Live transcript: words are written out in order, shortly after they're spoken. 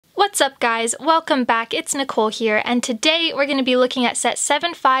What's up guys, welcome back, it's Nicole here, and today we're going to be looking at set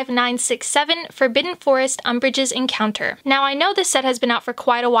 75967, Forbidden Forest Umbridges Encounter. Now I know this set has been out for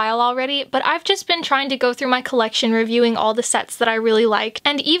quite a while already, but I've just been trying to go through my collection reviewing all the sets that I really like,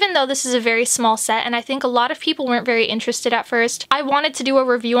 and even though this is a very small set and I think a lot of people weren't very interested at first, I wanted to do a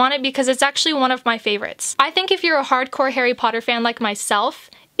review on it because it's actually one of my favorites. I think if you're a hardcore Harry Potter fan like myself,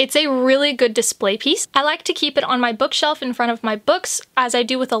 it's a really good display piece. I like to keep it on my bookshelf in front of my books, as I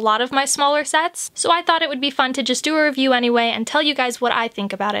do with a lot of my smaller sets, so I thought it would be fun to just do a review anyway and tell you guys what I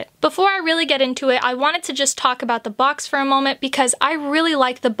think about it. Before I really get into it, I wanted to just talk about the box for a moment because I really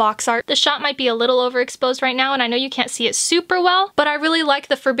like the box art. The shot might be a little overexposed right now and I know you can't see it super well, but I really like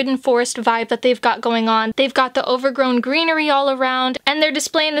the Forbidden Forest vibe that they've got going on. They've got the overgrown greenery all around, and they're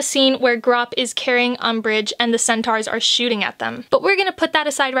displaying the scene where Grop is carrying Umbridge and the centaurs are shooting at them. But we're gonna put that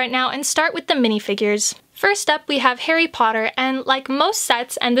aside right now and start with the minifigures. First up, we have Harry Potter, and like most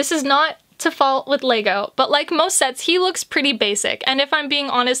sets, and this is not to fault with Lego, but like most sets, he looks pretty basic, and if I'm being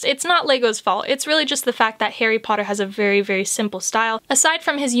honest, it's not Lego's fault. It's really just the fact that Harry Potter has a very simple style. Aside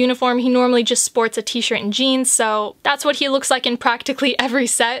from his uniform, he normally just sports a t-shirt and jeans, so that's what he looks like in practically every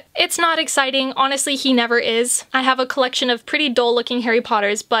set. It's not exciting, honestly he never is. I have a collection of pretty dull looking Harry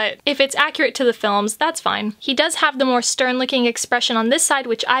Potters, but if it's accurate to the films, that's fine. He does have the more stern looking expression on this side,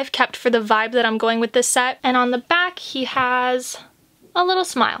 which I've kept for the vibe that I'm going with this set, and on the back he has a little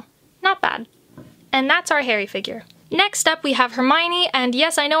smile. Not bad. And that's our Harry figure. Next up we have Hermione, and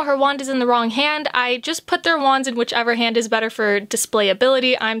yes, I know her wand is in the wrong hand. I just put their wands in whichever hand is better for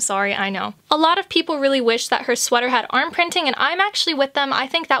displayability. I'm sorry, I know. A lot of people really wish that her sweater had arm printing, and I'm actually with them. I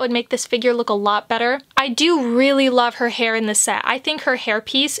think that would make this figure look a lot better. I do really love her hair in this set. I think her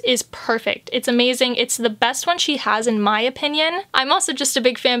hairpiece is perfect. It's amazing. It's the best one she has in my opinion. I'm also just a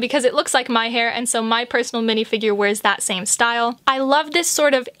big fan because it looks like my hair, and so my personal minifigure wears that same style. I love this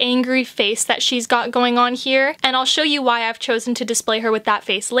sort of angry face that she's got going on here, and I'll show you why I've chosen to display her with that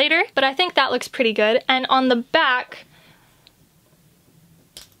face later, but I think that looks pretty good. And on the back,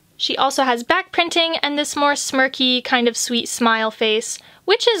 she also has back printing and this more smirky kind of sweet smile face,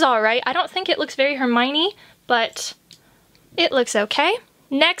 which is alright. I don't think it looks very Hermione, but it looks okay.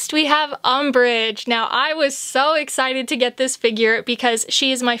 Next we have Umbridge. Now I was so excited to get this figure because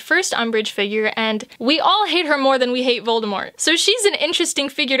she is my first Umbridge figure and we all hate her more than we hate Voldemort. So she's an interesting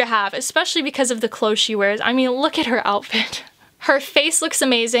figure to have, especially because of the clothes she wears. I mean, look at her outfit. Her face looks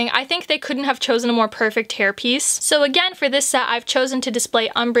amazing. I think they couldn't have chosen a more perfect hairpiece. So again, for this set, I've chosen to display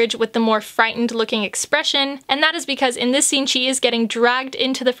Umbridge with the more frightened looking expression, and that is because in this scene she is getting dragged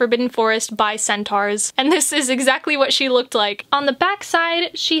into the Forbidden Forest by centaurs, and this is exactly what she looked like. On the back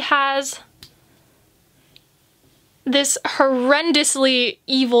side, she has this horrendously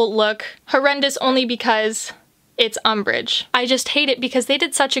evil look. Horrendous only because it's Umbridge. I just hate it because they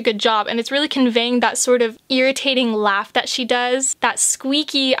did such a good job, and it's really conveying that sort of irritating laugh that she does. That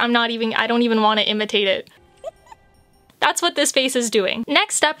squeaky, I don't even want to imitate it. That's what this face is doing.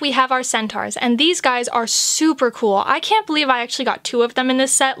 Next up, we have our centaurs, and these guys are super cool. I can't believe I actually got 2 of them in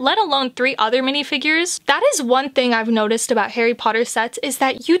this set, let alone 3 other minifigures. That is one thing I've noticed about Harry Potter sets, is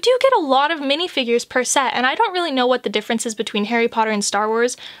that you do get a lot of minifigures per set, and I don't really know what the difference is between Harry Potter and Star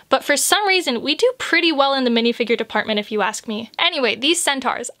Wars, but for some reason, we do pretty well in the minifigure department if you ask me. Anyway, these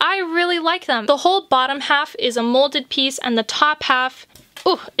centaurs, I really like them. The whole bottom half is a molded piece, and the top half,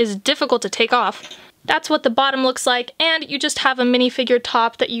 is difficult to take off. That's what the bottom looks like, and you just have a minifigure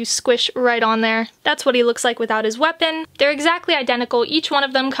top that you squish right on there. That's what he looks like without his weapon. They're exactly identical. Each one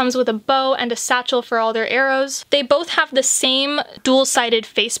of them comes with a bow and a satchel for all their arrows. They both have the same dual-sided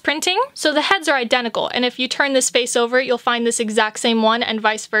face printing, so the heads are identical, and if you turn this face over, you'll find this exact same one and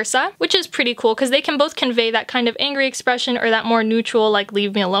vice versa, which is pretty cool because they can both convey that kind of angry expression or that more neutral, like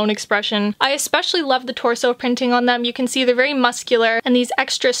leave me alone expression. I especially love the torso printing on them. You can see they're very muscular, and these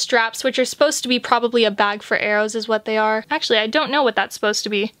extra straps, which are supposed to be probably a bag for arrows is what they are. Actually, I don't know what that's supposed to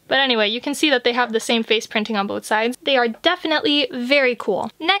be. But anyway, you can see that they have the same face printing on both sides. They are definitely very cool.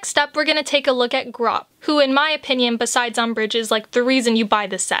 Next up, we're gonna take a look at Grop, who in my opinion, besides Umbridge, is like the reason you buy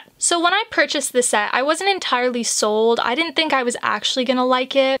this set. So when I purchased this set, I wasn't entirely sold. I didn't think I was actually gonna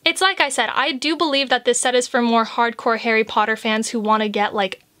like it. It's like I said, I do believe that this set is for more hardcore Harry Potter fans who want to get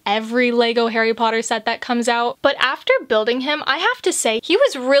like every Lego Harry Potter set that comes out, but after building him, I have to say, he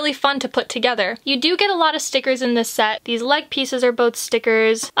was really fun to put together. You do get a lot of stickers in this set. These leg pieces are both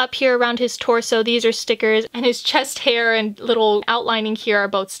stickers. Up here around his torso, these are stickers, and his chest hair and little outlining here are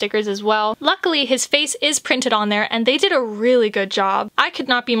both stickers as well. Luckily, his face is printed on there, and they did a really good job. I could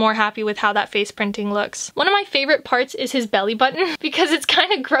not be more happy with how that face printing looks. One of my favorite parts is his belly button, because it's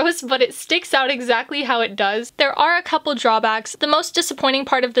kind of gross, but it sticks out exactly how it does. There are a couple drawbacks. The most disappointing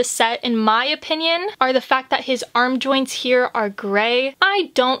part of the the set, in my opinion, are the fact that his arm joints here are gray.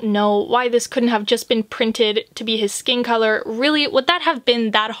 I don't know why this couldn't have just been printed to be his skin color. Really, would that have been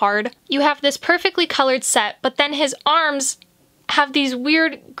that hard? You have this perfectly colored set, but then his arms have these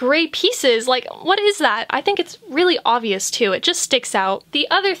weird gray pieces. Like, what is that? I think it's really obvious too. It just sticks out. The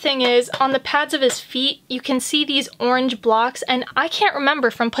other thing is, on the pads of his feet, you can see these orange blocks, and I can't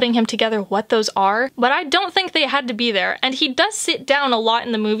remember from putting him together what those are, but I don't think they had to be there. And he does sit down a lot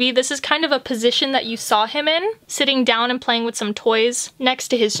in the movie. This is kind of a position that you saw him in, sitting down and playing with some toys next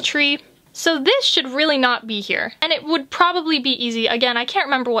to his tree. So this should really not be here. And it would probably be easy, again, I can't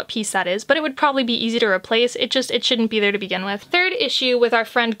remember what piece that is, but it would probably be easy to replace. It shouldn't be there to begin with. Third issue with our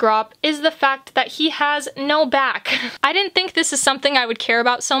friend Grop is the fact that he has no back. I didn't think this is something I would care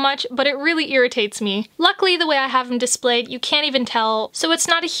about so much, but it really irritates me. Luckily, the way I have him displayed, you can't even tell, so it's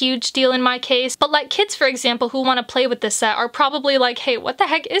not a huge deal in my case. But like kids, for example, who want to play with this set are probably like, hey, what the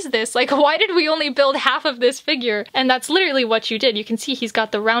heck is this? Like, why did we only build half of this figure? And that's literally what you did. You can see he's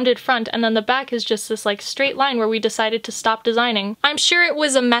got the rounded front, and then the back is just this like straight line where we decided to stop designing. I'm sure it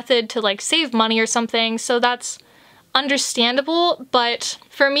was a method to like save money or something, so that's understandable, but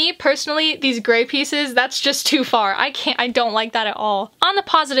for me personally, these gray pieces, that's just too far. I don't like that at all. On the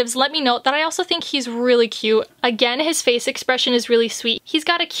positives, let me note that I also think he's really cute. Again, his face expression is really sweet. He's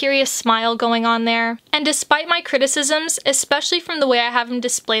got a curious smile going on there. And despite my criticisms, especially from the way I have him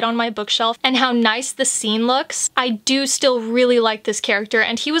displayed on my bookshelf and how nice the scene looks, I do still really like this character,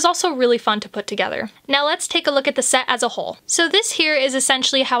 and he was also really fun to put together. Now let's take a look at the set as a whole. So this here is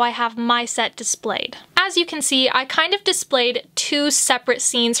essentially how I have my set displayed. As you can see, I kind of displayed two separate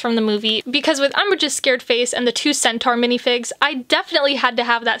scenes from the movie, because with Umbridge's scared face and the two centaur minifigs, I definitely had to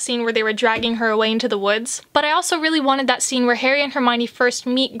have that scene where they were dragging her away into the woods. But I also really wanted that scene where Harry and Hermione first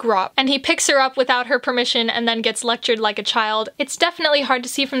meet Grop, and he picks her up without her permission and then gets lectured like a child. It's definitely hard to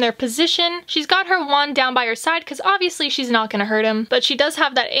see from their position. She's got her wand down by her side because obviously she's not gonna hurt him, but she does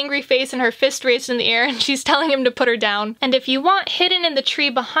have that angry face and her fist raised in the air, and she's telling him to put her down. And if you want, hidden in the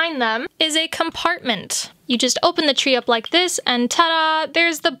tree behind them is a compartment. You just open the tree up like this, and ta-da!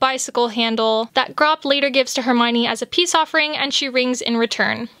 There's the bicycle handle that Grop later gives to Hermione as a peace offering, and she rings in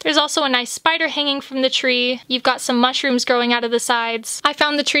return. There's also a nice spider hanging from the tree. You've got some mushrooms growing out of the sides. I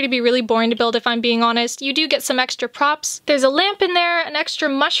found the tree to be really boring to build, if I'm being honest. You do get some extra props. There's a lamp in there, an extra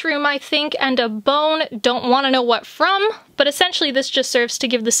mushroom, I think, and a bone. Don't want to know what from, but essentially this just serves to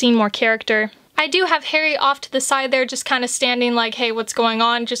give the scene more character. I do have Harry off to the side there, just kind of standing like, hey, what's going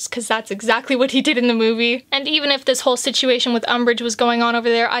on? Just because that's exactly what he did in the movie. And even if this whole situation with Umbridge was going on over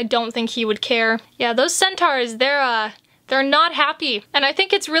there, I don't think he would care. Yeah, those centaurs, they're not happy. And I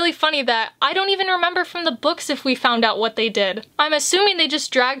think it's really funny that I don't even remember from the books if we found out what they did. I'm assuming they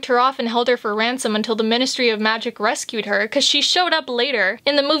just dragged her off and held her for ransom until the Ministry of Magic rescued her, because she showed up later.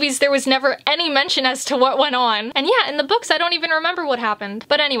 In the movies, there was never any mention as to what went on. And yeah, in the books, I don't even remember what happened.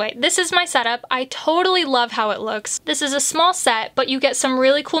 But anyway, this is my setup. I totally love how it looks. This is a small set, but you get some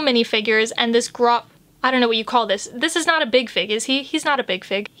really cool minifigures, and this Grop, I don't know what you call this. This is not a big fig, is he? He's not a big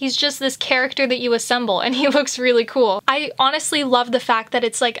fig. He's just this character that you assemble, and he looks really cool. I honestly love the fact that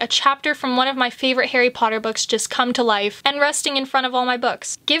it's like a chapter from one of my favorite Harry Potter books just come to life and resting in front of all my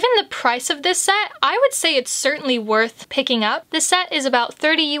books. Given the price of this set, I would say it's certainly worth picking up. The set is about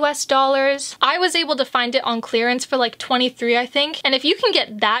 $30 US. I was able to find it on clearance for like 23, I think. And if you can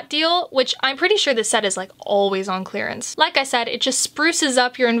get that deal, which I'm pretty sure this set is like always on clearance. Like I said, it just spruces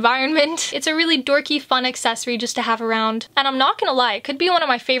up your environment. It's a really dorky, fun accessory just to have around. And I'm not gonna lie, it could be one of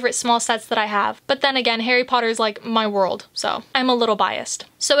my favorite small sets that I have. But then again, Harry Potter is like my world, so I'm a little biased.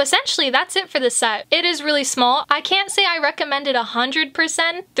 So essentially, that's it for this set. It is really small. I can't say I recommend it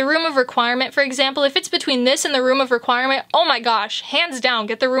 100%. The Room of Requirement, for example, if it's between this and the Room of Requirement, oh my gosh, hands down,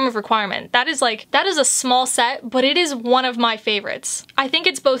 get the Room of Requirement. That is a small set, but it is one of my favorites. I think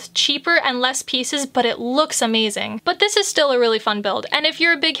it's both cheaper and less pieces, but it looks amazing. But this is still a really fun build. And if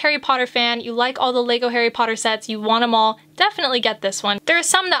you're a big Harry Potter fan, you like all the Lego Harry Potter sets, you want them all, definitely get this one. There are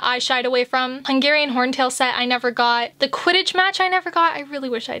some that I shied away from. Hungarian Horntail set I never got. The Quidditch match I never got. I really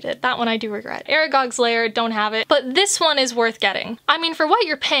wish I did. That one I do regret. Aragog's Lair, don't have it. But this one is worth getting. I mean, for what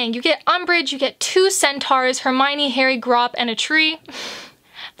you're paying, you get Umbridge, you get two centaurs, Hermione, Harry, Grop, and a tree.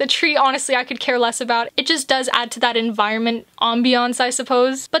 The tree, honestly, I could care less about. It just does add to that environment ambiance, I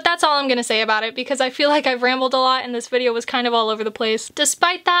suppose. But that's all I'm gonna say about it, because I feel like I've rambled a lot and this video was kind of all over the place.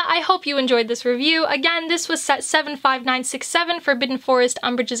 Despite that, I hope you enjoyed this review. Again, this was set 75967, Forbidden Forest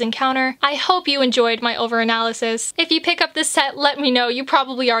Umbridges Encounter. I hope you enjoyed my over-analysis. If you pick up this set, let me know. You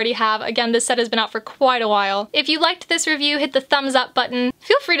probably already have. Again, this set has been out for quite a while. If you liked this review, hit the thumbs up button.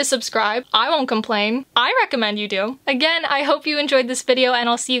 Feel free to subscribe. I won't complain. I recommend you do. Again, I hope you enjoyed this video, and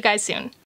I'll see see you guys soon.